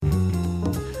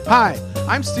Hi,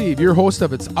 I'm Steve, your host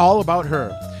of It's All About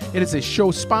Her. It is a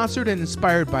show sponsored and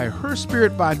inspired by Her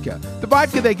Spirit Vodka, the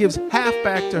vodka that gives half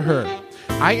back to her.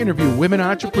 I interview women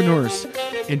entrepreneurs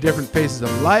in different phases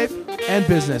of life and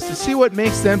business to see what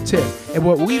makes them tick and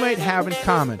what we might have in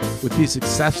common with these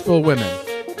successful women.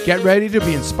 Get ready to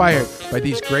be inspired by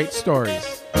these great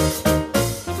stories.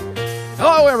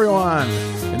 Hello, everyone.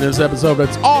 In this episode of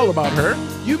It's All About Her,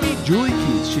 you meet Julie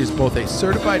Keys. She is both a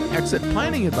certified exit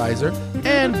planning advisor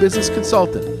and business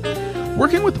consultant,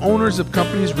 working with owners of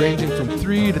companies ranging from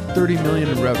 3 to 30 million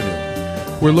in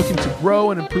revenue. We're looking to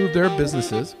grow and improve their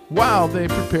businesses while they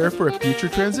prepare for a future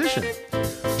transition.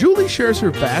 Julie shares her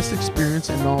vast experience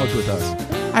and knowledge with us.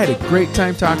 I had a great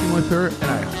time talking with her, and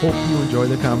I hope you enjoy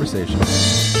the conversation.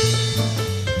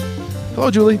 Hello,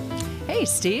 Julie. Hey,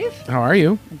 Steve. How are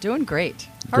you? I'm doing great.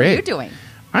 How Great. are you doing?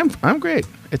 I'm great.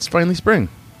 It's finally spring.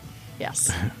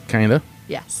 Yes. Kinda.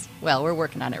 Yes. Well, we're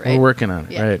working on it, right? We're working on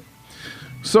it, Yeah. right?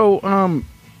 So, all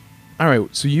right.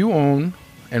 So you own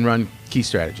and run Key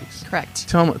Strategies. Correct.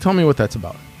 Tell me what that's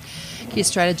about. Key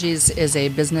Strategies is a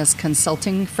business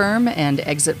consulting firm and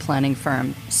exit planning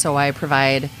firm. So I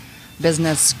provide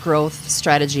business growth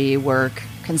strategy work,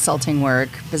 consulting work,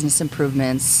 business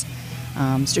improvements,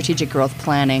 strategic growth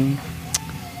planning,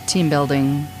 team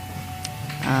building,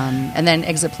 and then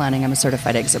exit planning. I'm a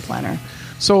certified exit planner.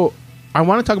 So I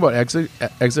want to talk about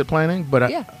exit planning, but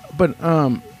Yeah.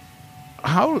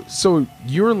 how? So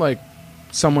you're like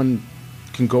someone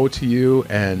can go to you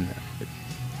and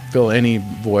fill any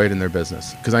void in their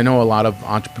business, because I know a lot of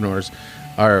entrepreneurs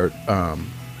are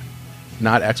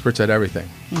not experts at everything.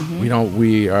 Mm-hmm.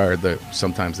 We are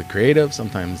sometimes the creative,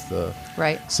 sometimes the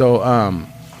Right. So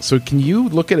so can you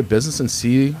look at a business and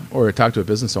see, or talk to a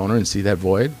business owner and see that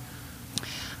void?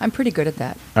 I'm pretty good at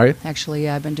that. All right. Actually,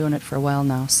 I've been doing it for a while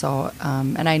now. So,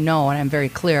 and I know, and I'm very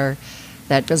clear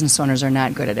that business owners are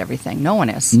not good at everything. No one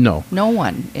is. No. No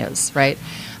one is, right?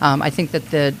 I think that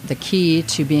the key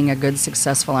to being a good,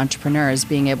 successful entrepreneur is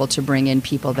being able to bring in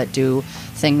people that do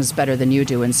things better than you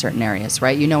do in certain areas,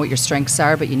 right? You know what your strengths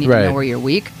are, but you need to Right. know where you're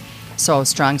weak. So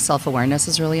strong self-awareness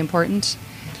is really important.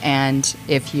 And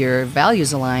if your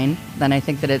values align, then I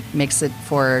think that it makes it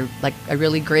for like a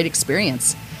really great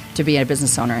experience to be a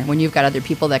business owner when you've got other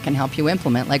people that can help you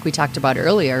implement, like we talked about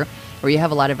earlier, where you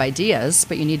have a lot of ideas,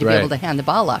 but you need to be Right. able to hand the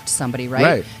ball off to somebody, right?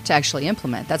 Right. To actually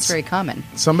implement. That's very common.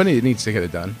 Somebody needs to get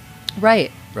it done.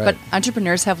 Right. Right. But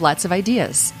entrepreneurs have lots of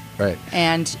ideas. Right.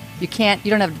 And you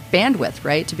don't have bandwidth,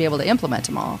 right, to be able to implement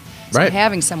them all. So Right.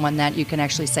 having someone that you can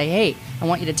actually say, hey, I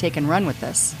want you to take and run with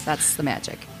this. That's the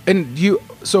magic. And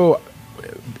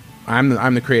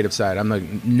I'm the creative side. I'm the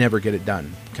never get it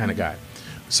done kind of guy.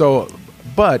 So,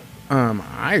 but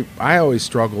I always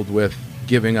struggled with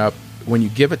giving up. When you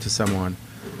give it to someone,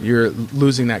 you're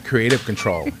losing that creative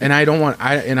control. And I don't want.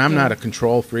 I'm not a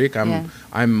control freak.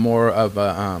 I'm more of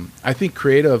a. I think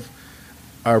creative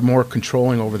are more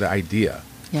controlling over the idea.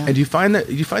 Yeah. And do you find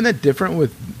that different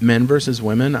with men versus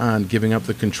women on giving up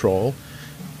the control,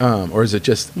 or is it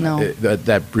just No.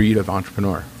 that breed of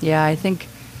entrepreneur? Yeah, I think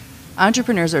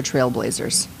entrepreneurs are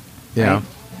trailblazers. Yeah.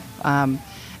 Right?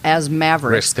 As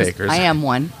mavericks. Risk takers. I am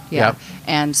one. Yeah. Yep.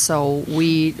 And so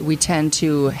we tend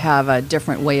to have a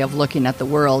different way of looking at the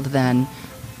world than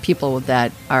people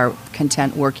that are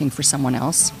content working for someone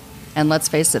else. And let's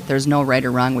face it, there's no right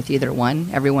or wrong with either one.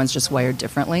 Everyone's just wired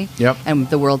differently. Yep. And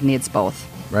the world needs both.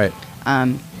 Right.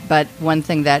 But one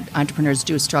thing that entrepreneurs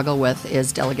do struggle with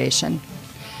is delegation.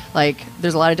 Like,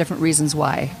 there's a lot of different reasons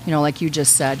why. Like you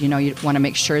just said, you want to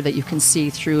make sure that you can see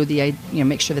through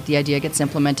make sure that the idea gets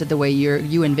implemented the way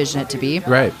you envision it to be.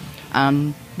 Right.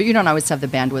 But you don't always have the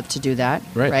bandwidth to do that,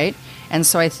 Right. And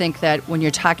so I think that when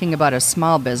you're talking about a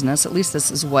small business, at least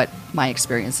this is what my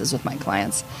experience is with my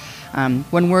clients.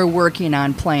 When we're working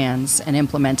on plans and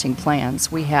implementing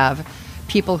plans, we have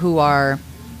people who are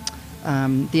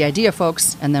the idea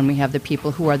folks, and then we have the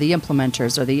people who are the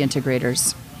implementers or the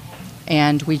integrators.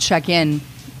 And we check in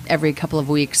every couple of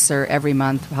weeks or every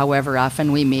month, however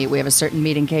often we meet. We have a certain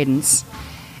meeting cadence.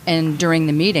 And during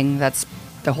the meeting, that's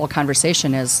the whole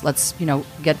conversation is, let's,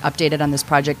 get updated on this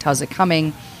project. How's it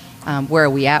coming? Where are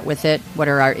we at with it? What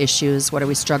are our issues? What are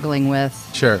we struggling with?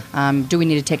 Sure. Do we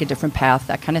need to take a different path?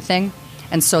 That kind of thing.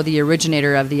 And so the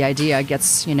originator of the idea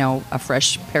gets, a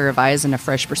fresh pair of eyes and a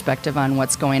fresh perspective on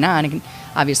what's going on, and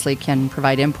obviously can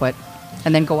provide input,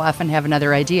 and then go off and have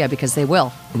another idea, because they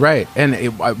will. Right. And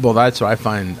that's what I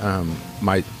find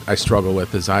I struggle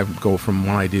with is I go from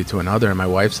one idea to another, and my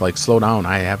wife's like, slow down.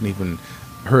 I haven't even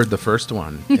heard the first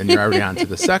one, and you're already on to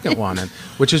the second one, and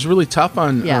which is really tough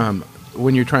on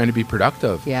when you're trying to be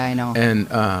productive. Yeah, I know.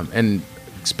 And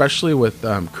especially with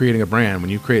creating a brand. When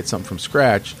you create something from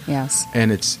scratch, Yes.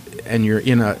 and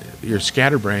you're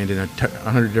scatterbrained in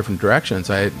 100 different directions.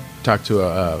 I talked to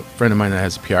a friend of mine that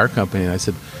has a PR company, and I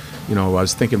said, I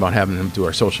was thinking about having him do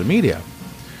our social media.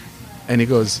 And he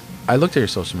goes, I looked at your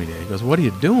social media. He goes, what are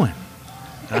you doing?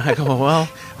 And I go, well,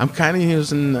 I'm kind of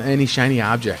using any shiny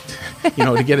object,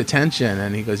 to get attention.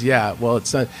 And he goes, yeah, well,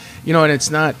 it's not,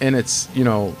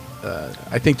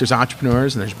 I think there's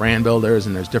entrepreneurs and there's brand builders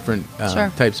and there's different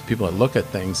Sure. types of people that look at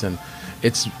things. And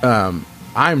it's,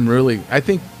 I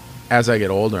think as I get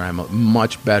older, I'm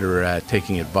much better at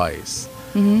taking advice.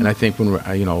 Mm-hmm. And I think when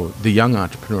the young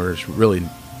entrepreneurs really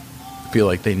feel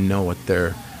like they know what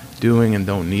they're doing and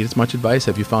don't need as much advice.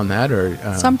 Have you found that? Or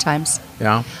Sometimes.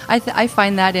 Yeah. I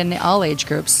find that in all age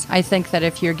groups. I think that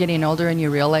if you're getting older and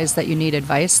you realize that you need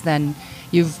advice, then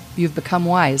you've become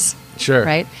wise. Sure.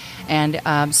 Right? And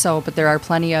but there are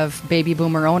plenty of baby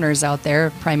boomer owners out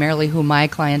there, primarily who my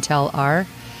clientele are,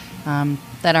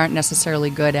 that aren't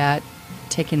necessarily good at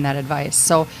taking that advice.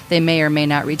 So they may or may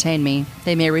not retain me.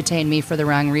 They may retain me for the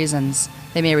wrong reasons.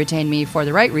 They may retain me for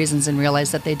the right reasons and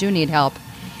realize that they do need help.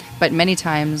 But many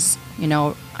times,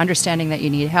 understanding that you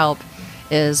need help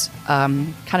is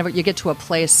kind of you get to a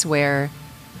place where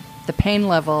the pain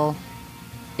level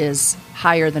is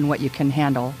higher than what you can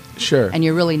handle. Sure. And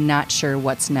you're really not sure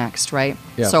what's next, right?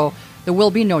 Yeah. So there will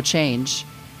be no change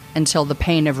until the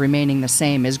pain of remaining the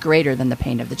same is greater than the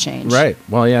pain of the change. Right.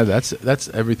 Well, yeah, that's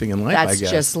everything in life, That's I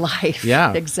guess. just life.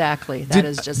 Yeah. Exactly. That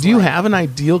is just Do you life. have an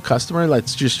ideal customer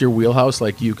that's just your wheelhouse?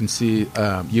 Like you can see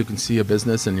a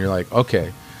business and you're like,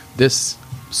 okay, this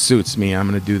suits me. I'm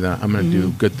going to do that. I'm going to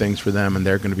do good things for them, and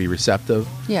they're going to be receptive.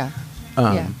 Yeah.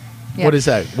 Yeah. Yeah. What is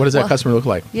that? What does that customer look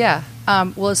like? Yeah.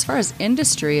 Well, as far as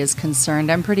industry is concerned,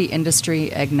 I'm pretty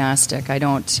industry agnostic. I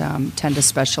don't tend to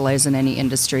specialize in any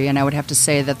industry, and I would have to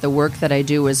say that the work that I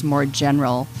do is more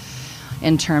general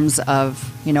in terms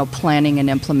of, planning and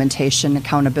implementation,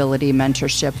 accountability,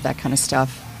 mentorship, that kind of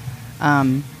stuff.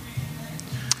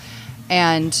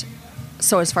 And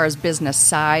so as far as business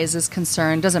size is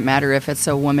concerned, doesn't matter if it's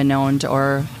a woman-owned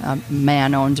or a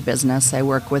man-owned business. I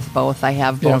work with both. I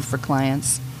have both for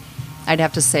clients. I'd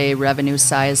have to say revenue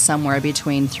size somewhere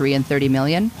between 3 and 30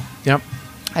 million. Yep.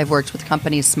 I've worked with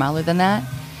companies smaller than that.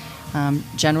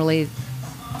 Generally,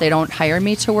 they don't hire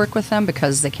me to work with them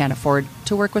because they can't afford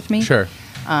to work with me. Sure.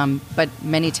 But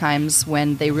many times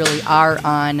when they really are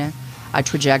on a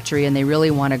trajectory and they really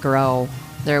want to grow,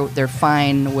 they're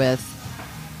fine with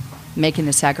making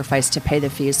the sacrifice to pay the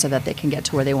fees so that they can get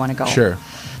to where they want to go. Sure.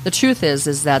 The truth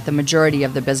is that the majority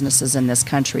of the businesses in this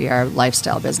country are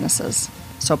lifestyle businesses.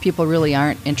 So people really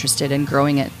aren't interested in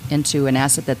growing it into an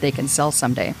asset that they can sell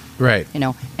someday. Right.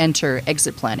 Enter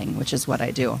exit planning, which is what I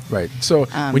do. Right. So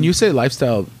when you say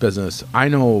lifestyle business, I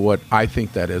know what I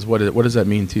think that is. What does that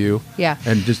mean to you? Yeah.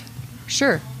 And just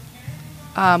Sure.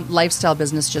 Lifestyle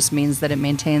business just means that it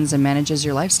maintains and manages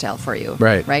your lifestyle for you.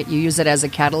 Right. Right. You use it as a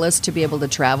catalyst to be able to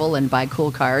travel and buy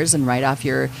cool cars and write off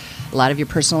a lot of your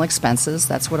personal expenses.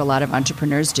 That's what a lot of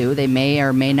entrepreneurs do. They may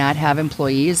or may not have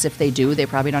employees. If they do, they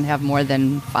probably don't have more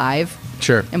than 5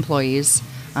 Sure. employees.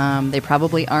 They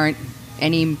probably aren't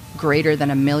any greater than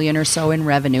 $1 million or so in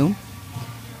revenue.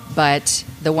 But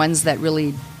the ones that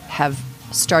really have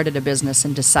started a business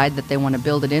and decide that they want to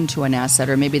build it into an asset,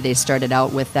 or maybe they started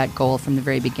out with that goal from the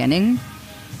very beginning,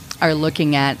 are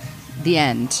looking at the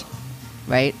end,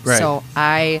 right? Right. So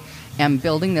I am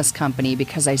building this company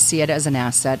because I see it as an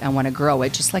asset. I want to grow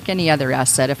it just like any other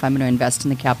asset if I'm going to invest in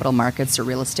the capital markets or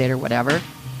real estate or whatever.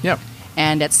 Yep.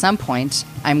 And at some point,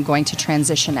 I'm going to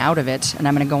transition out of it and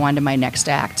I'm going to go on to my next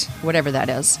act, whatever that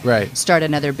is. Right. Start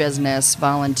another business,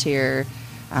 volunteer,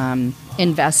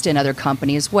 invest in other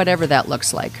companies, whatever that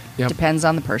looks like. Yep. Depends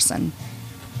on the person.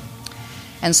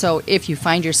 And so if you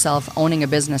find yourself owning a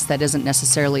business that isn't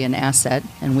necessarily an asset,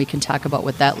 and we can talk about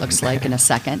what that looks like in a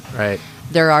second, Right.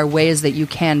 there are ways that you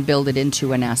can build it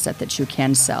into an asset that you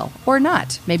can sell or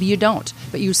not. Maybe you don't,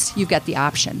 but you've got the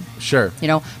option. Sure.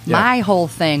 Yeah. My whole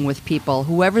thing with people,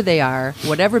 whoever they are,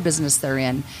 whatever business they're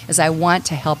in, is I want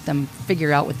to help them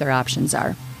figure out what their options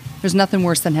are. There's nothing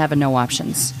worse than having no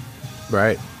options.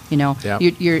 Right. Yeah.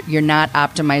 You're not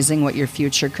optimizing what your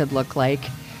future could look like.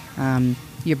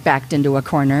 You're backed into a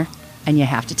corner, and you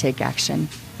have to take action,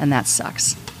 and that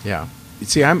sucks. Yeah.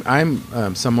 See,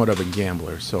 I'm somewhat of a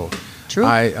gambler, so True.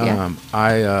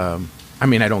 I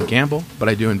mean, I don't gamble, but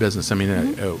I do in business. I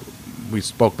mean, we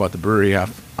spoke about the brewery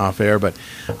off air, but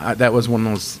that was one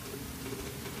of those.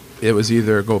 It was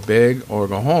either go big or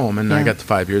go home, and I got to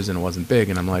 5 years and it wasn't big,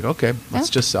 and I'm like, okay, let's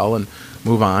just sell and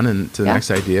move on and to the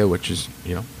next idea, which is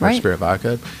Our Right. Spirit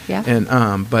Vodka. Yeah. And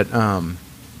that's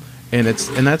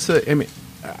I mean,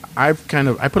 I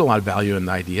put a lot of value in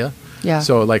the idea. Yeah.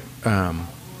 So like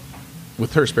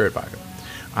with Her Spirit Vodka,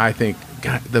 I think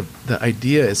God, the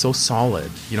idea is so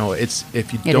solid. You know, it's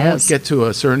if you don't get to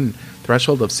a certain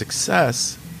threshold of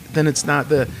success, then it's not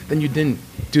then you didn't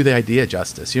do the idea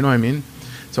justice. You know what I mean?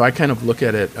 So I kind of look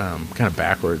at it kind of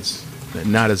backwards,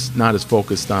 not as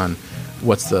focused on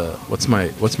what's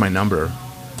my number,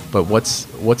 but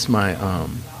what's my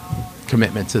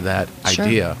commitment to that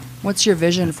idea. What's your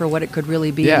vision for what it could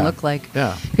really be and look like?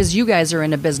 Yeah. Because you guys are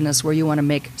in a business where you want to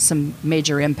make some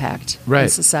major impact in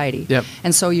society. Yep.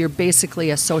 And so you're basically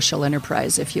a social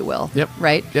enterprise, if you will. Yep.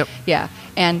 Right? Yep. Yeah.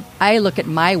 And I look at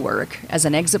my work as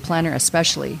an exit planner,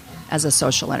 especially as a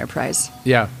social enterprise.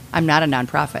 Yeah. I'm not a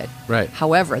nonprofit. Right.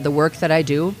 However, the work that I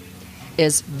do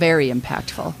is very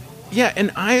impactful. Yeah,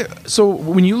 and so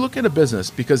when you look at a business,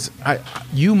 because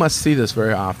you must see this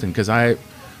very often, because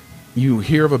you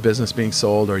hear of a business being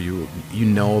sold, or you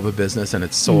know of a business and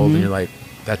it's sold, and you're like,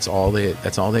 that's all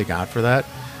they got for that,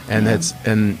 and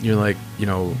and you're like, you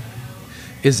know,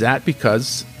 is that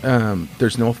because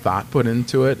there's no thought put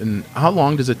into it, and how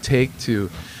long does it take to?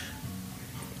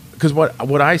 Because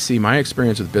what I see, my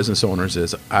experience with business owners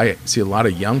is I see a lot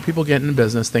of young people getting into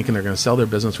business thinking they're going to sell their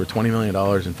business for $20 million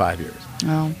in 5 years.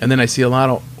 Oh. And then I see a lot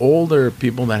of older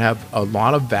people that have a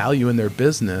lot of value in their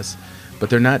business, but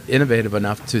they're not innovative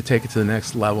enough to take it to the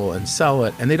next level and sell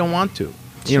it, and they don't want to. Sure.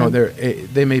 You know,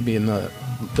 they may be in the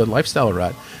lifestyle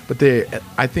rut, but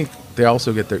I think they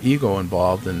also get their ego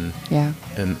involved, and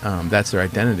that's their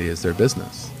identity, is their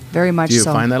business. Very much so. Do you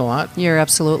find that a lot? You're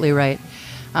absolutely right.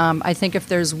 I think if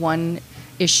there's one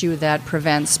issue that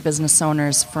prevents business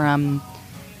owners from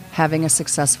having a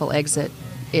successful exit,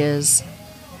 is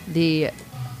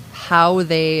how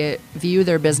they view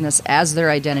their business as their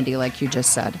identity, like you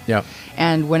just said. Yeah.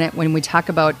 And when we talk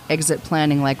about exit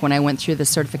planning, like when I went through the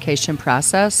certification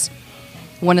process,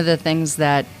 one of the things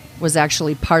that was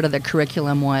actually part of the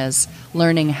curriculum was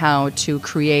learning how to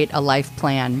create a life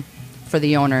plan for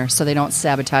the owner so they don't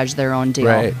sabotage their own deal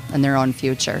and their own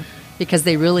future. Because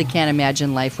they really can't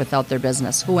imagine life without their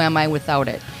business. Who am I without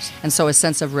it? And so a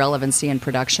sense of relevancy in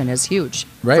production is huge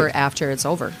for after it's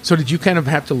over. So did you kind of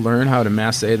have to learn how to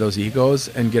masse those egos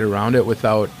and get around it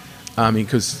without,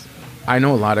 because I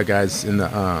know a lot of guys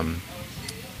that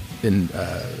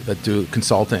do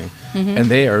consulting, and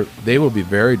they will be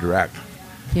very direct.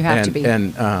 You have to be.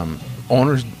 And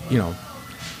owners, you know,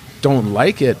 don't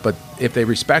like it, but if they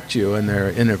respect you and they're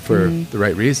in it for the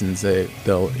right reasons,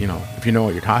 they'll, you know, if you know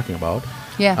what you're talking about.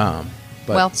 Yeah.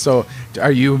 So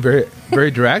are you very,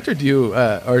 very direct, or do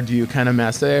you kind of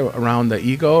masse around the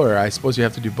ego, or I suppose you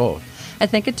have to do both? I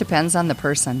think it depends on the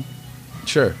person.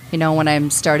 Sure. You know, when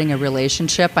I'm starting a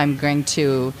relationship, I'm going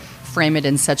to frame it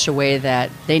in such a way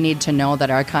that they need to know that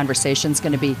our conversation's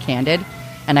going to be candid,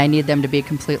 and I need them to be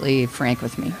completely frank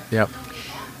with me. Yep.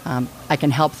 I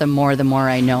can help them more the more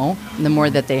I know. And the more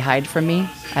that they hide from me,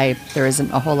 there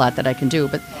isn't a whole lot that I can do.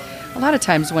 But a lot of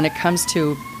times when it comes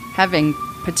to having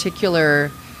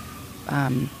particular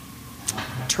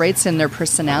traits in their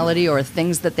personality or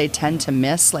things that they tend to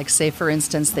miss, like say, for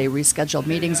instance, they reschedule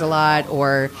meetings a lot,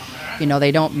 or, you know,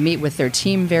 they don't meet with their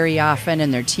team very often,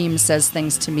 and their team says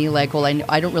things to me like, well,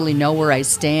 I don't really know where I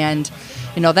stand.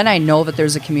 You know, then I know that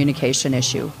there's a communication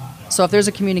issue. So if there's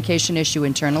a communication issue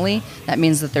internally, that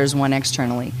means that there's one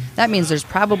externally. That means there's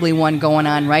probably one going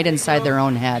on right inside their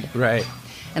own head. Right.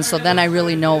 And so then I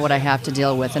really know what I have to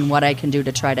deal with and what I can do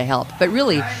to try to help. But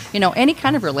really, you know, any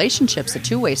kind of relationship's a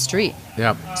two-way street.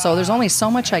 Yep. So there's only so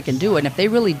much I can do. And if they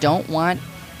really don't want,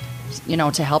 you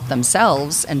know, to help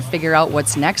themselves and figure out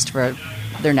what's next for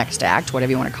their next act,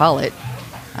 whatever you want to call it,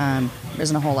 there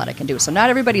isn't a whole lot I can do. So not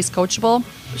everybody's coachable.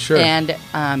 Sure.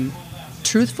 And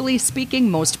truthfully speaking,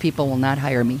 most people will not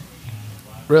hire me.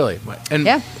 Really? And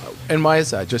yeah. And why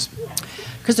is that? Just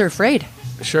because they're afraid.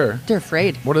 Sure. They're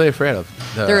afraid. What are they afraid of?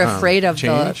 They're afraid of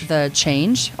change? the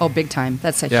change. Oh, big time.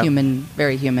 That's a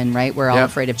very human, right? We're all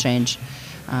afraid of change.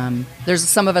 There's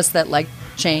some of us that like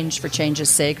change for change's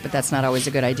sake, but that's not always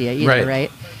a good idea either,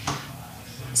 right?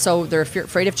 So they're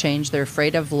afraid of change. They're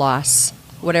afraid of loss,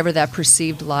 whatever that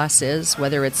perceived loss is,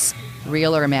 whether it's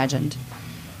real or imagined.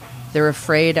 They're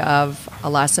afraid of a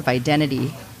loss of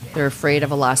identity. They're afraid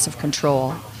of a loss of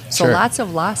control. So lots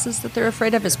of losses that they're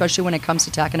afraid of, especially when it comes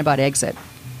to talking about exit.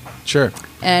 Sure.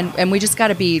 And we just got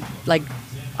to be, like,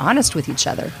 honest with each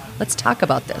other. Let's talk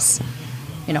about this.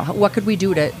 You know, what could we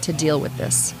do to deal with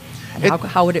this? And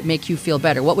how would it make you feel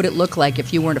better? What would it look like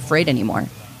if you weren't afraid anymore?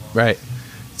 Right.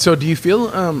 So do you feel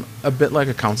a bit like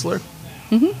a counselor?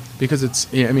 Mm-hmm. Because it's,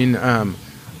 I mean, I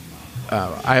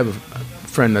have a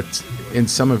friend that's in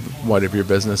some of your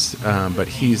business, but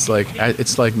he's like,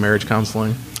 it's like marriage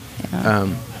counseling. Yeah.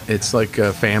 It's like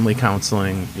family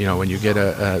counseling, when you get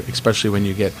especially when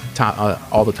you get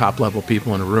all the top level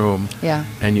people in a room, Yeah.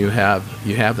 and you have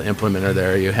the implementer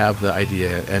there, you have the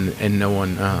idea, and no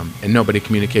one and nobody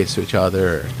communicates to each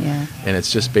other, Yeah. and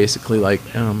it's just basically like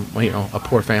a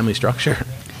poor family structure.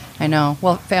 I know.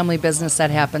 Well, family business,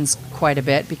 that happens quite a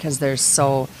bit because there's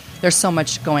so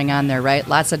much going on there, right?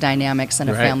 Lots of dynamics in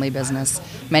a Right. family business.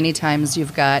 Many times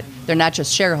they're not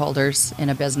just shareholders in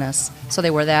a business, so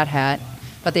they wear that hat,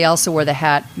 but they also wear the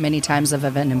hat many times of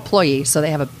an employee, so they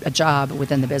have a job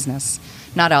within the business.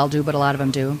 Not all do, but a lot of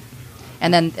them do.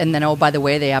 And then, oh, by the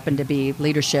way, they happen to be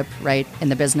leadership, right, in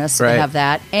the business. So Right. They have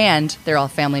that, and they're all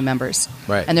family members.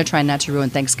 Right. And they're trying not to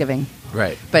ruin Thanksgiving.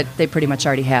 Right. But they pretty much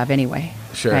already have anyway.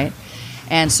 Sure. Right?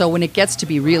 And so when it gets to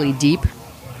be really deep,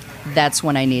 that's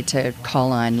when I need to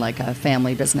call on like a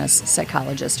family business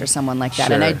psychologist or someone like that.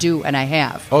 Sure. And I do, and I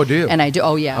have. Oh, do you? And I do.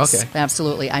 Oh, yes. Okay.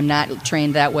 Absolutely. I'm not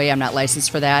trained that way. I'm not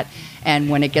licensed for that. And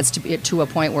when it gets to a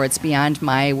point where it's beyond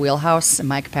my wheelhouse and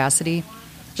my capacity,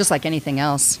 just like anything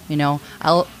else,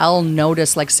 I'll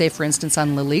notice, like say for instance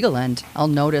on the legal end, I'll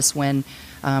notice when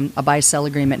a buy-sell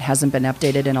agreement hasn't been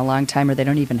updated in a long time, or they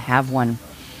don't even have one.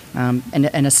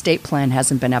 An estate plan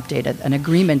hasn't been updated. An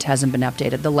agreement hasn't been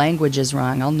updated. The language is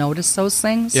wrong. I'll notice those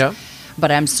things. Yeah. But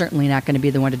I'm certainly not going to be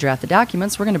the one to draft the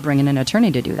documents. We're going to bring in an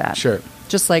attorney to do that. Sure.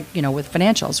 Just like, with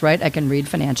financials, right? I can read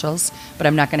financials, but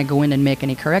I'm not going to go in and make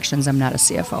any corrections. I'm not a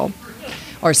CFO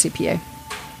or CPA.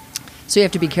 So you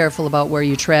have to be careful about where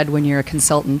you tread when you're a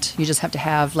consultant. You just have to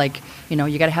have you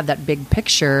got to have that big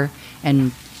picture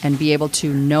and be able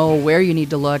to know where you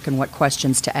need to look and what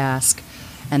questions to ask.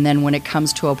 And then when it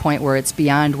comes to a point where it's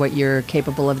beyond what you're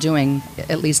capable of doing,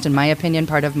 at least in my opinion,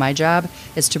 part of my job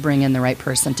is to bring in the right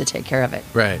person to take care of it.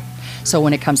 Right. So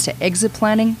when it comes to exit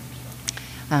planning,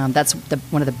 that's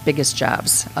one of the biggest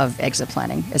jobs of exit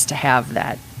planning is to have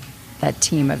that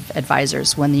team of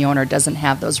advisors when the owner doesn't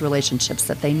have those relationships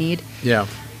that they need. Yeah.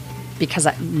 Because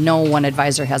no one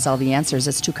advisor has all the answers.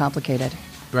 It's too complicated.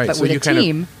 Right. But So with you a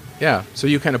team... Yeah, so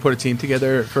you kind of put a team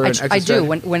together for an exit I do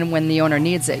strategy? when the owner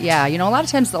needs it. Yeah, a lot of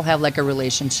times they'll have like a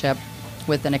relationship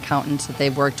with an accountant that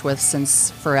they've worked with since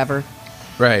forever.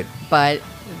 Right. But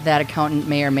that accountant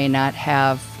may or may not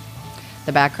have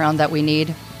the background that we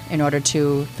need in order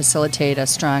to facilitate a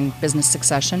strong business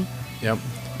succession. Yep.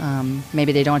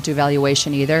 Maybe they don't do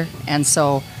valuation either, and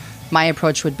so my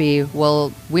approach would be,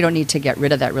 well, we don't need to get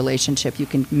rid of that relationship. You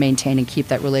can maintain and keep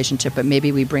that relationship, but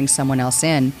maybe we bring someone else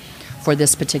in for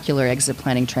this particular exit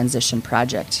planning transition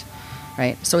project,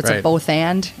 right? So it's a Right. both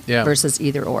and Yeah. versus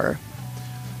either or.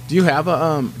 Do you have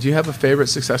a favorite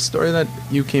success story that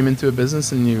you came into a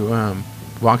business and you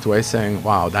walked away saying,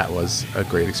 "Wow, that was a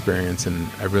great experience and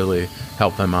I really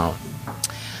helped them out"?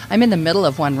 I'm in the middle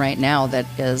of one right now that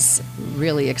is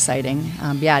really exciting.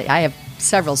 I have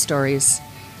several stories.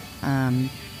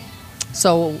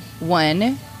 So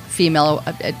one, female,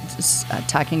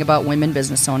 talking about women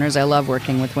business owners. I love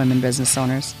working with women business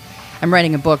owners. I'm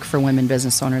writing a book for women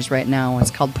business owners right now.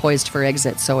 It's called Poised for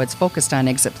Exit. So it's focused on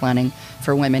exit planning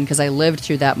for women because I lived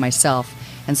through that myself.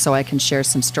 And so I can share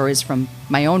some stories from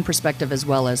my own perspective as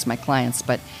well as my clients.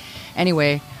 But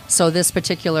anyway, so this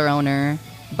particular owner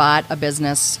bought a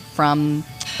business from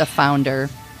the founder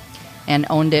and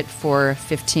owned it for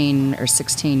 15 or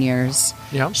 16 years.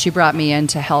 Yeah. She brought me in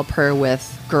to help her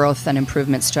with growth and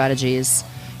improvement strategies,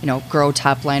 grow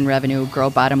top line revenue, grow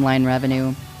bottom line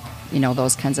revenue,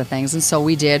 those kinds of things. And so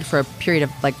we did for a period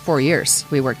of like 4 years.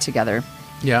 We worked together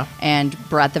Yeah. and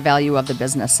brought the value of the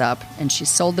business up. And she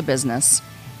sold the business,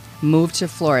 moved to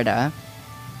Florida,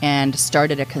 and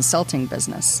started a consulting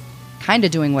business, kind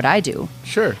of doing what I do.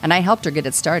 Sure. And I helped her get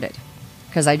it started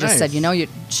because I just Nice. said,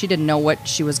 she didn't know what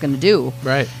she was going to do.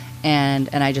 Right. And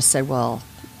I just said, well,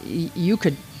 you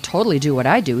could totally do what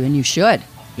I do, and you should.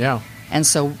 Yeah. And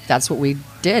so that's what we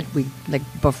did.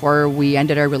 Before we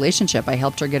ended our relationship, I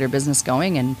helped her get her business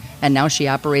going, and now she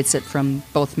operates it from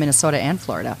both Minnesota and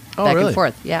Florida, Oh, back really? and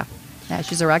forth. Yeah,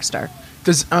 she's a rock star.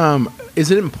 Is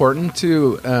it important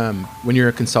to when you're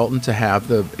a consultant to have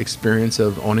the experience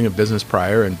of owning a business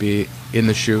prior and be in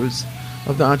the shoes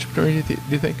of the entrepreneur? Do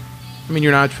you think? I mean,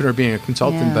 you're an entrepreneur being a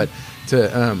consultant, Yeah. but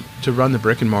to run the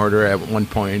brick and mortar at one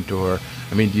point, or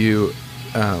I mean, do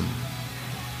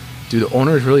the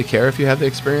owners really care if you have the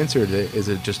experience, or is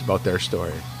it just about their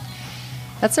story?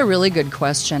 That's a really good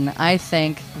question. I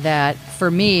think that for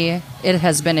me, it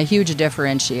has been a huge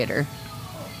differentiator.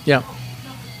 Yeah.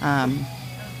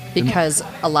 because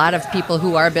a lot of people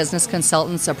who are business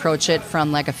consultants approach it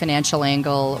from like a financial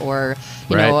angle or,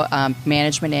 you know,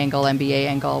 management angle, MBA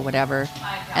angle, whatever.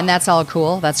 And that's all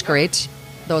cool. That's great.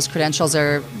 Those credentials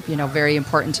are, you know, very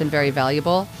important and very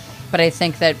valuable. But I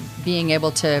think that being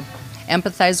able to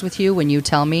empathize with you when you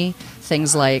tell me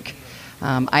things like,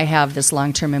 I have this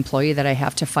long-term employee that I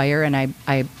have to fire, and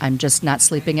I'm just not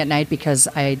sleeping at night because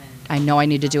I know I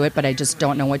need to do it, but I just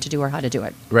don't know what to do or how to do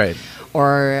it. Right.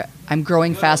 Or I'm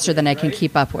growing faster than I can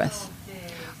keep up with.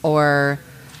 Or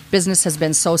business has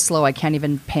been so slow I can't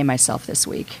even pay myself this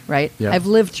week, right? Yeah. I've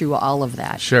lived through all of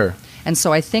that. Sure. And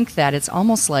so I think that it's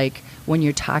almost like when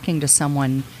you're talking to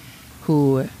someone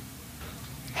who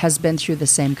has been through the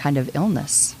same kind of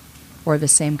illness or the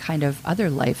same kind of other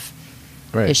life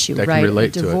issue, that right? Can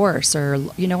relate Divorce, or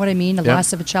you know what I mean? A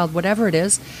loss of a child, whatever it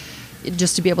is,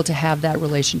 just to be able to have that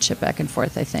relationship back and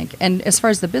forth, I think. And as far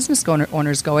as the business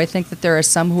owners go, I think that there are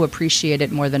some who appreciate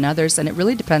it more than others, and it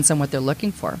really depends on what they're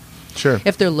looking for. Sure.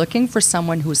 If they're looking for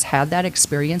someone who's had that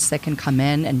experience that can come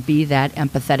in and be that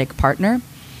empathetic partner,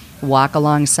 walk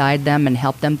alongside them and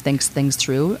help them think things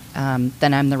through,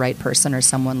 then I'm the right person or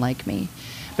someone like me.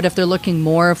 But if they're looking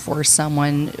more for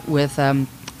someone with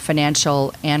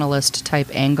financial analyst type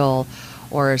angle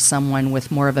or someone with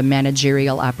more of a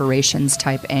managerial operations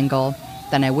type angle,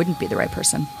 then I wouldn't be the right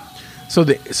person.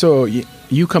 So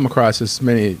you come across as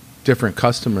many different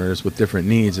customers with different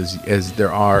needs as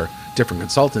there are different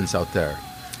consultants out there,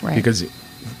 right? Because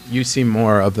you see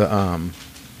more of the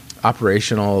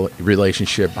operational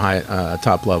relationship, high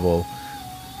top level.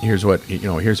 Here's what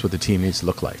the team needs to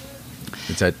look like.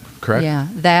 Is that correct? Yeah,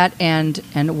 that and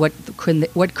what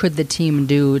could the team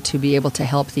do to be able to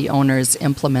help the owners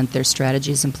implement their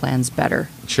strategies and plans better?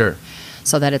 Sure.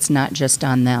 So that it's not just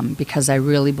on them, because I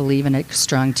really believe in a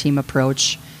strong team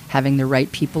approach, having the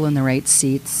right people in the right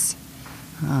seats,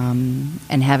 and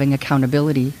having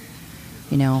accountability.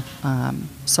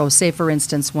 So say, for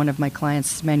instance, one of my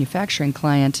clients, manufacturing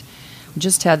client,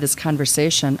 just had this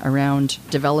conversation around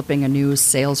developing a new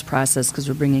sales process because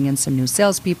we're bringing in some new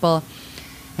salespeople,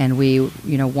 and we,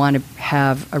 want to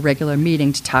have a regular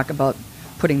meeting to talk about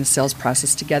putting the sales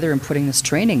process together and putting this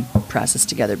training process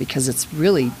together because it's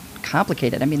really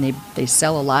complicated. I mean, they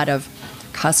sell a lot of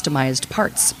customized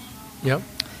parts. Yep.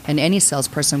 And any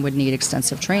salesperson would need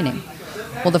extensive training.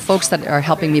 Well, the folks that are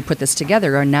helping me put this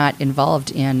together are not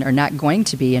going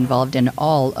to be involved in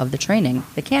all of the training.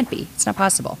 They can't be. It's not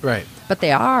possible. Right. But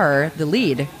they are the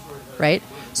lead, right?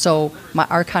 So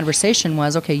our conversation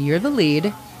was, okay, you're the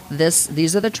lead.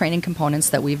 These are the training components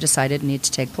that we've decided need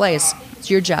to take place. It's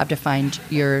your job to find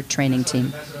your training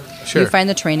team. Sure. You find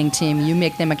the training team. You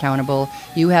make them accountable.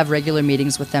 You have regular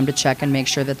meetings with them to check and make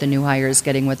sure that the new hire is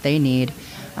getting what they need.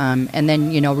 And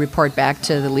then, report back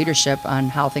to the leadership on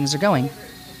how things are going.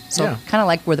 So kind of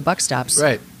like where the buck stops.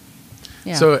 Right.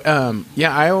 Yeah. So,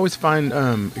 I always find,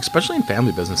 especially in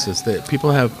family businesses, that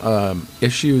people have Yeah.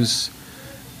 issues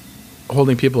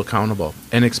holding people accountable,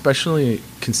 and especially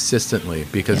consistently,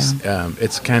 because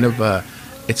it's kind of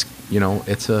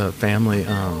it's a family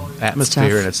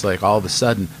atmosphere, and it's like all of a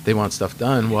sudden they want stuff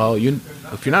done. Well,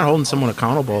 if you're not holding someone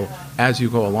accountable as you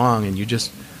go along, and you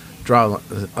just draw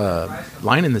a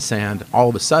line in the sand, all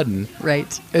of a sudden,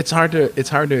 right? It's hard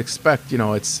to expect.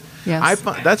 Yes.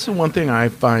 That's the one thing I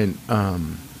find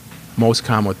most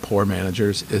common with poor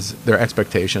managers is their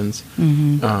expectations.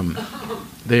 Mm-hmm.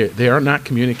 They are not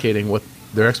communicating what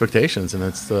their expectations, and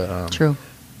it's the true.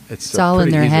 It's all in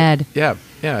their head. Yeah.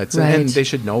 It's right. And they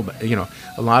should know.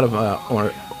 A lot of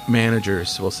or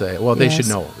managers will say, well, they should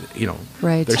know.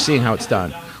 Right. They're seeing how it's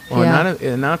done. Well, not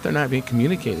if they're not being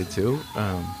communicated to.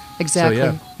 Exactly.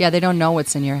 So, yeah, they don't know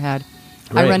what's in your head.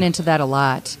 Right. I run into that a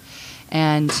lot.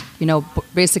 And,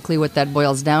 basically what that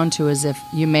boils down to is if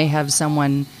you may have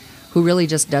someone who really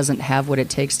just doesn't have what it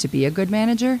takes to be a good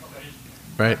manager.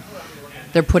 Right.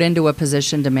 They're put into a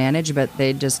position to manage, but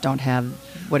they just don't have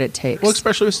what it takes. Well,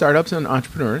 especially with startups and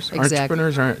entrepreneurs. Exactly.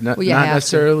 Entrepreneurs aren't not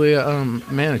necessarily a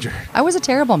manager. I was a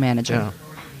terrible manager.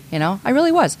 Yeah. I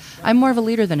really was. I'm more of a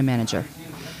leader than a manager.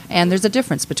 And there's a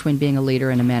difference between being a leader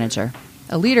and a manager.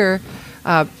 A leader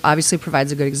obviously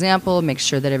provides a good example, makes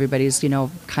sure that everybody's,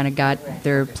 kind of got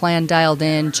their plan dialed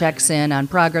in, checks in on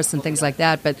progress and things like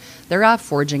that, but they're off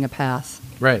forging a path.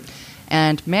 Right.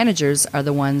 And managers are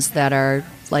the ones that are,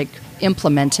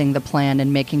 implementing the plan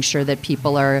and making sure that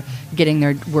people are getting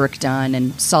their work done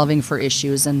and solving for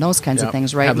issues and those kinds of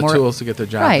things, right? Have the tools to get the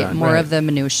job done. More of the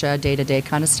minutia, day-to-day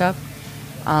kind of stuff.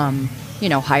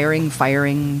 Hiring,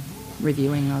 firing,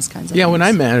 reviewing, those kinds of things. Yeah, when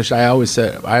I managed, I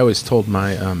always told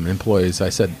my employees, I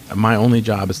said, my only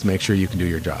job is to make sure you can do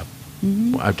your job.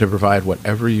 Mm-hmm. I have to provide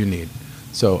whatever you need.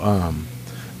 So,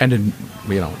 and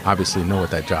to, obviously know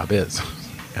what that job is.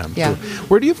 Yeah. So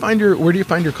where do you find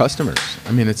your customers?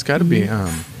 I mean, it's got to be.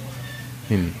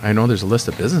 I know there's a list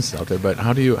of businesses out there, but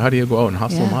how do you go out and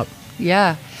hustle them up?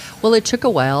 Yeah. Well, it took a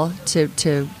while to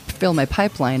fill my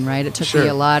pipeline, right? It took me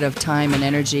a lot of time and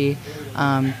energy,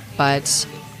 but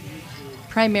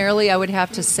primarily I would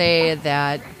have to say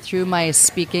that through my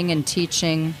speaking and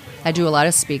teaching, I do a lot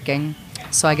of speaking,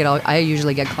 so I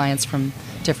usually get clients from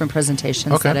different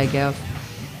presentations that I give,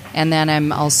 and then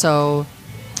I'm also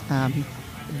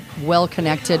well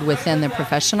connected within the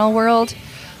professional world.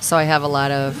 So I have a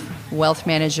lot of wealth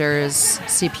managers,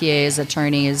 CPAs,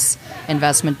 attorneys,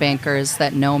 investment bankers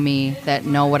that know me, that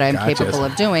know what I'm capable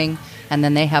of doing, and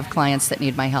then they have clients that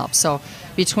need my help. So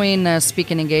between the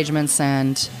speaking engagements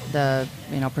and the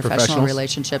professional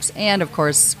relationships, and of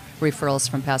course referrals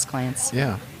from past clients.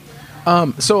 Yeah.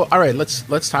 So all right,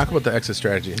 let's talk about the exit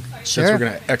strategy. Sure. Since we're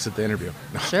going to exit the interview.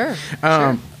 Sure.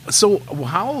 So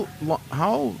how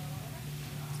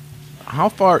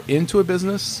far into a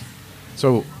business?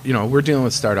 So we're dealing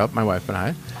with startup, my wife and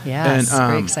I. Yeah, it's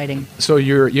very exciting. So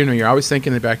you're always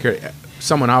thinking in the back here.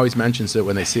 Someone always mentions it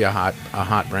when they see a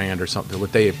hot brand or something,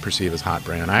 what they perceive as hot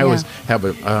brand. I always have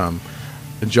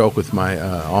a joke with my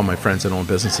all my friends that own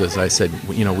businesses. I said,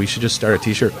 we should just start a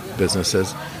T-shirt business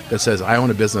that says I own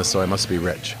a business, so I must be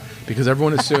rich, because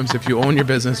everyone assumes if you own your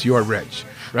business, you are rich.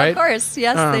 Right? Of course,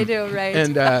 yes, they do, right?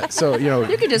 And so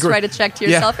you can just write a check to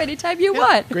yourself anytime you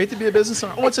want. Great to be a business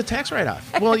owner. Oh, it's a tax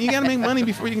write-off. Well, you got to make money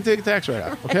before you can take a tax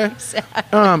write-off. Okay.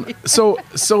 Exactly.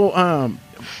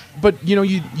 But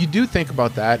you do think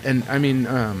about that, and I mean,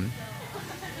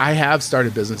 I have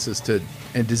started businesses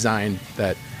and designed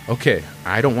that. Okay,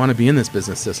 I don't want to be in this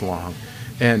business this long,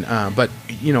 and but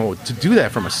to do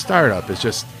that from a startup is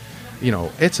just,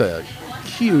 it's a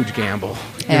huge gamble.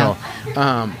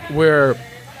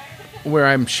 Where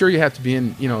I'm sure you have to be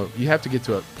in, you have to get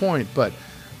to a point, but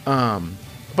I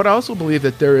also believe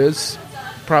that there is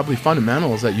probably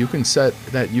fundamentals that you can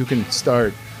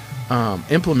start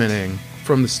implementing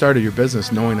from the start of your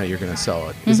business, knowing that you're going to sell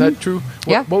it. Is that true?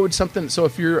 Yeah. What would something? So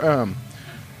if you're,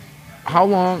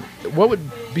 what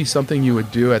would be something you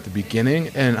would do at the beginning,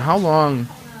 and how long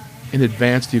in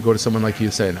advance do you go to someone like you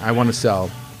saying, I want to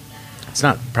sell? It's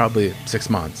not probably 6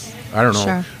 months. I don't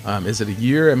know. Sure. Is it a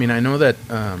year? I mean, I know that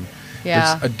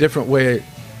there's a different way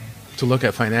to look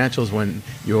at financials when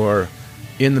you're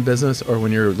in the business or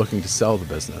when you're looking to sell the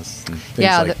business and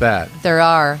things like that. There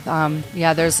are.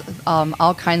 There's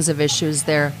all kinds of issues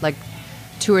there, like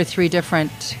 2 or 3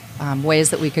 different ways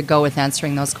that we could go with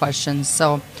answering those questions.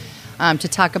 So to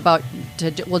talk about,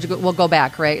 we'll go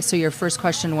back, right? So your first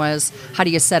question was, how do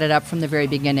you set it up from the very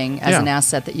beginning as an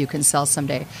asset that you can sell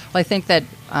someday? Well, I think that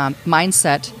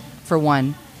mindset, for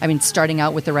one, starting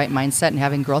out with the right mindset and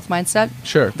having growth mindset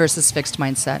versus fixed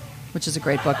mindset, which is a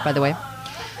great book, by the way.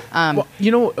 I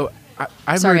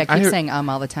keep saying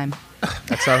all the time.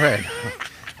 That's all right.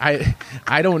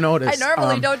 I don't notice. I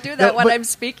normally don't do that when I'm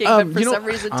speaking, but for some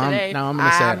reason today. Now I'm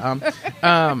going to say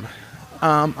it.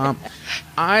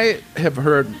 I have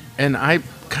heard, and I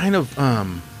kind of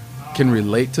can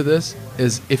relate to this,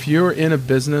 is if you're in a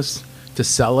business to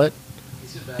sell it,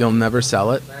 you'll never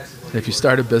sell it. And if you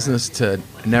start a business to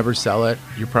never sell it,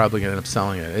 you're probably going to end up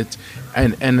selling it.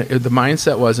 And the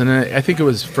mindset was, and I think it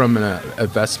was from an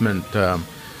investment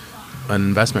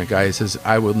guy. He says,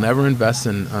 I will never invest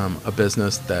in a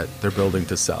business that they're building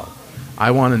to sell.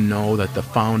 I want to know that the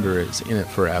founder is in it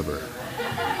forever.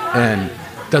 And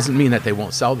doesn't mean that they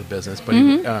won't sell the business, but do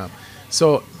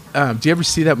you ever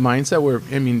see that mindset where,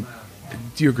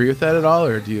 do you agree with that at all,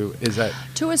 or is that?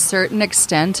 To a certain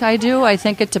extent, I do. I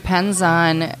think it depends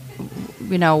on,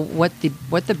 what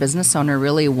the business owner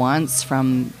really wants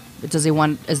from. Does he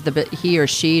or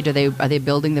she, are they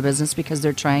building the business because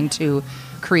they're trying to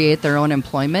create their own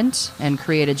employment and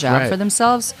create a job for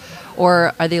themselves?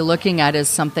 Or are they looking at it as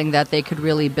something that they could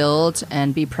really build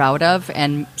and be proud of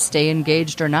and stay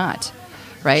engaged or not?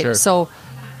 Right? Sure. So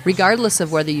regardless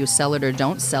of whether you sell it or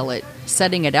don't sell it,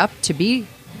 setting it up to be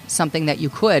something that you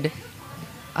could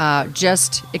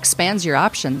just expands your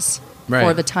options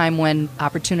for the time when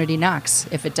opportunity knocks,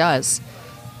 if it does.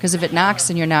 Because if it knocks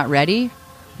and you're not ready,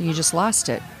 you just lost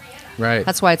it. Right.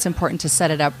 That's why it's important to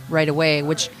set it up right away.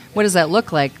 What does that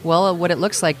look like? Well, what it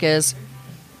looks like is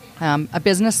a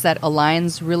business that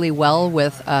aligns really well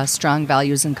with strong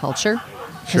values and culture.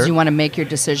 Because you want to make your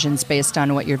decisions based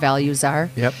on what your values are.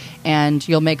 Yep. And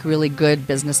you'll make really good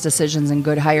business decisions and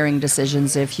good hiring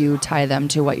decisions if you tie them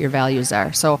to what your values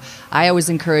are. So I always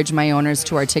encourage my owners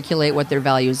to articulate what their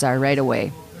values are right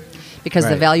away. because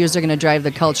the Right. values are going to drive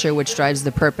the culture, which drives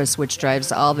the purpose, which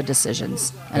drives all the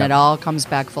decisions. And Yeah. it all comes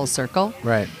back full circle.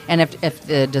 Right. And if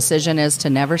the decision is to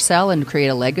never sell and create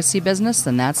a legacy business,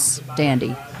 then that's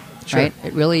dandy. Sure. Right?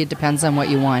 It really depends on what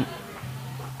you want.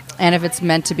 And if it's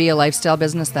meant to be a lifestyle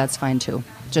business, that's fine too.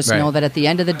 Just Right. know that at the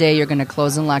end of the day, you're going to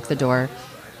close and lock the door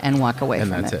and walk away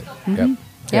And from that's it. it. Yep.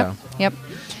 Yep. Yep.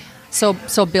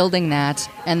 So building that,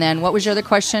 and then what was your other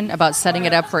question about setting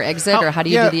it up for exit, or how do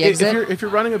you do the exit? If you're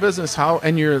running a business,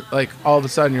 and you're like all of a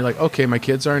sudden you're like, okay, my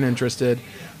kids aren't interested,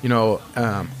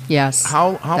 Yes.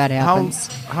 how that happens.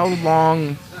 how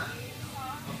long?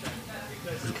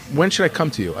 When should I come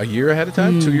to you? A year ahead of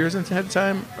time? 2 years ahead of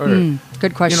time? Or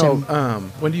Good question.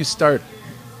 when do you start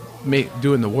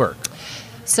doing the work?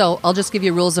 So I'll just give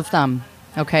you rules of thumb.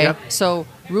 Okay. Yep. So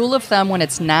rule of thumb when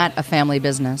it's not a family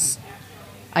business,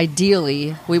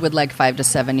 ideally we would like 5 to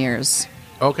 7 years,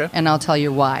 Okay. and I'll tell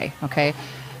you why. Okay.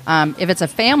 If it's a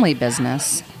family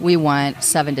business, we want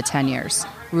 7 to 10 years.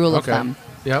 Rule of Okay. thumb.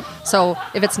 Yep. So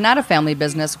if it's not a family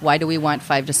business, why do we want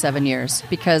 5 to 7 years?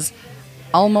 Because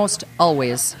almost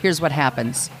always, here's what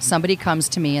happens. Somebody comes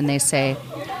to me and they say,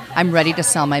 I'm ready to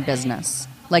sell my business.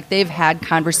 Like they've had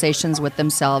conversations with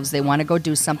themselves. They want to go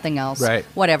do something else, Right.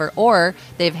 whatever. Or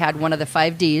they've had one of the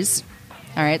 5 Ds.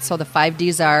 All right, so the 5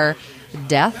 Ds are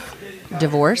death,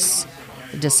 divorce,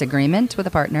 disagreement with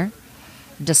a partner,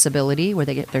 disability, where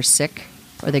they're sick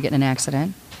or they get in an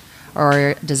accident,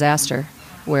 or disaster,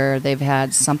 where they've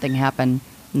had something happen,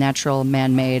 natural,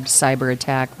 man-made, cyber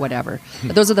attack, whatever.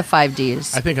 But those are the 5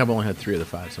 Ds. I think I've only had 3 of the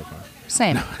 5 so far.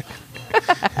 Same.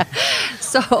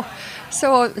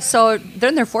 So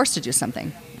then they're forced to do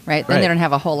something, right? Then Right. they don't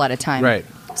have a whole lot of time. Right.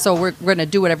 So we're going to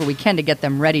do whatever we can to get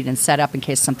them ready and set up in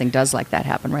case something does like that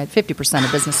happen, right? 50%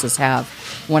 of businesses have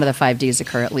one of the 5 Ds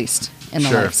occur at least in the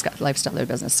Sure. lifestyle of their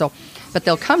business. So, but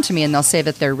they'll come to me and they'll say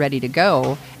that they're ready to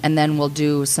go, and then we'll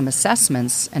do some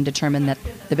assessments and determine that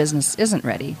the business isn't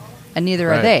ready, and neither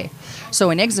Right. are they. So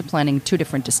in exit planning, 2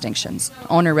 different distinctions: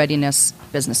 owner readiness,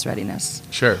 business readiness.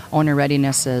 Sure. Owner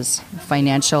readiness is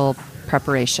financial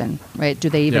preparation, right? Do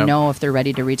they even Yep. know if they're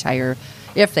ready to retire?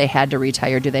 If they had to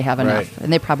retire, do they have enough? Right.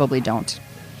 And they probably don't.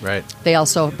 Right. They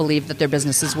also believe that their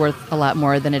business is worth a lot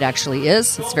more than it actually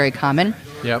is. It's very common.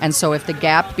 Yep. And so if the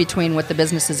gap between what the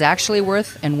business is actually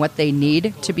worth and what they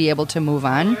need to be able to move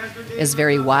on is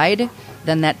very wide,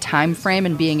 then that time frame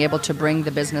and being able to bring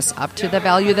the business up to the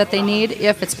value that they need,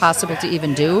 if it's possible to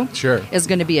even do, Sure. is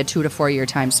going to be a 2 to 4 year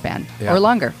time span Yeah. or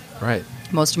longer. Right.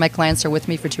 Most of my clients are with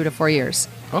me for 2 to 4 years.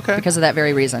 Okay. Because of that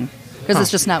very reason. Because Huh.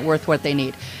 it's just not worth what they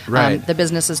need. Right. The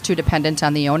business is too dependent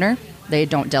on the owner. They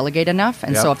don't delegate enough.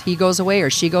 And Yep. so if he goes away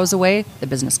or she goes away, the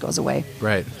business goes away.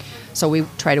 Right. So we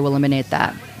try to eliminate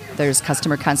that. There's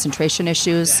customer concentration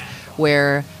issues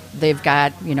where they've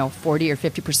got, 40 or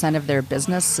 50% of their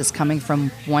business is coming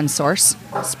from one source.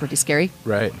 It's pretty scary.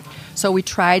 Right. So we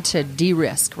try to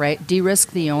de-risk, right?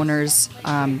 De-risk the owners,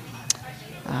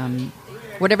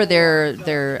 whatever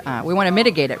we want to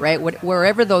mitigate it, right?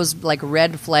 Wherever those like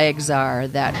red flags are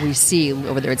that we see,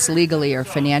 whether it's legally or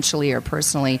financially or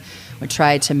personally, we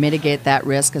try to mitigate that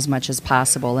risk as much as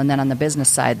possible. And then on the business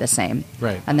side, the same.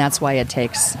 Right. And that's why it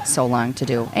takes so long to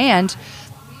do. And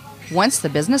once the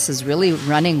business is really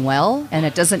running well and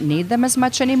it doesn't need them as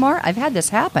much anymore, I've had this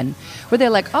happen where they're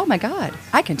like, oh my God,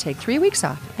 I can take 3 weeks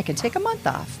off. I can take a month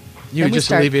off. You Then we just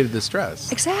start- alleviated the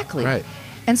stress. Exactly. Right.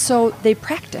 And so they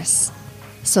practice.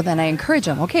 So then I encourage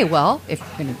them, okay, well, if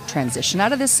you're going to transition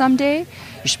out of this someday,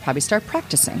 you should probably start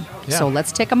practicing. Yeah. So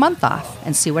let's take a month off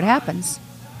and see what happens.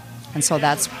 And so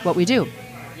that's what we do.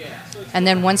 And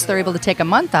then once they're able to take a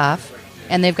month off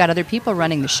and they've got other people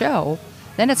running the show,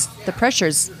 then the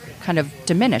pressure's kind of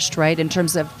diminished, right? In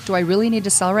terms of, do I really need to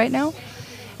sell right now?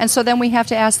 And so then we have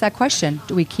to ask that question.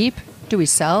 Do we keep? Do we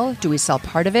sell? Do we sell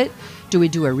part of it? Do we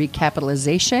do a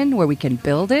recapitalization where we can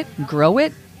build it, grow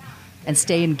it, and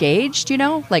stay engaged,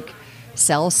 like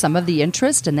sell some of the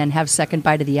interest and then have second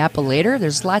bite of the apple later?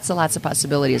 There's lots of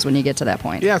possibilities when you get to that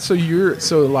point. Yeah, so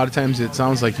a lot of times it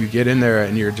sounds like you get in there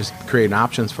and you're just creating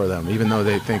options for them, even though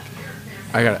they think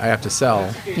I have to sell.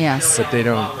 Yes. But they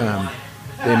don't.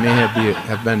 They may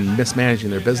have been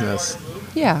mismanaging their business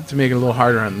Yeah. to make it a little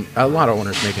harder on. A lot of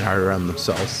owners make it harder on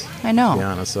themselves. I know. To be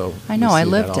honest, so I know. we I see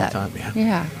lived that all that. the time.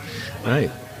 Yeah. Yeah.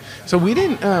 Right. So we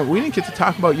didn't get to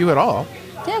talk about you at all.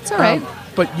 Yeah, it's all right.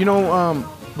 But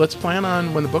let's plan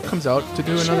on when the book comes out to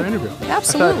do another interview.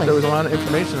 Absolutely. I thought there was a lot of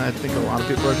information I think a lot of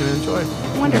people are going to enjoy.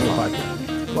 Wonderful. On the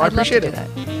podcast. Well, I I'd love to appreciate do it. that.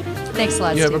 Thanks a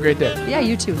lot, You have a Steve. great day. Yeah,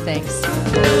 you too. Thanks.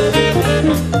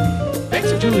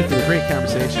 Thanks to Julie for the great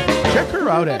conversation. Check her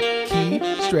out at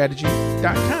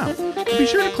keystrategy.com. And be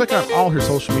sure to click on all her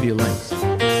social media links.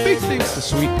 Big thanks to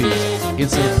Sweet Peas in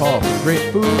St. Paul for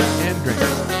great food and drinks.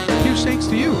 Huge thanks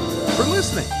to you for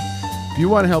listening. If you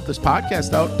want to help this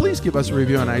podcast out, please give us a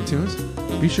review on iTunes.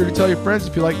 Be sure to tell your friends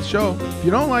if you like the show. If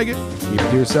you don't like it, keep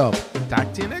it to yourself.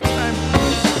 Talk to you next time.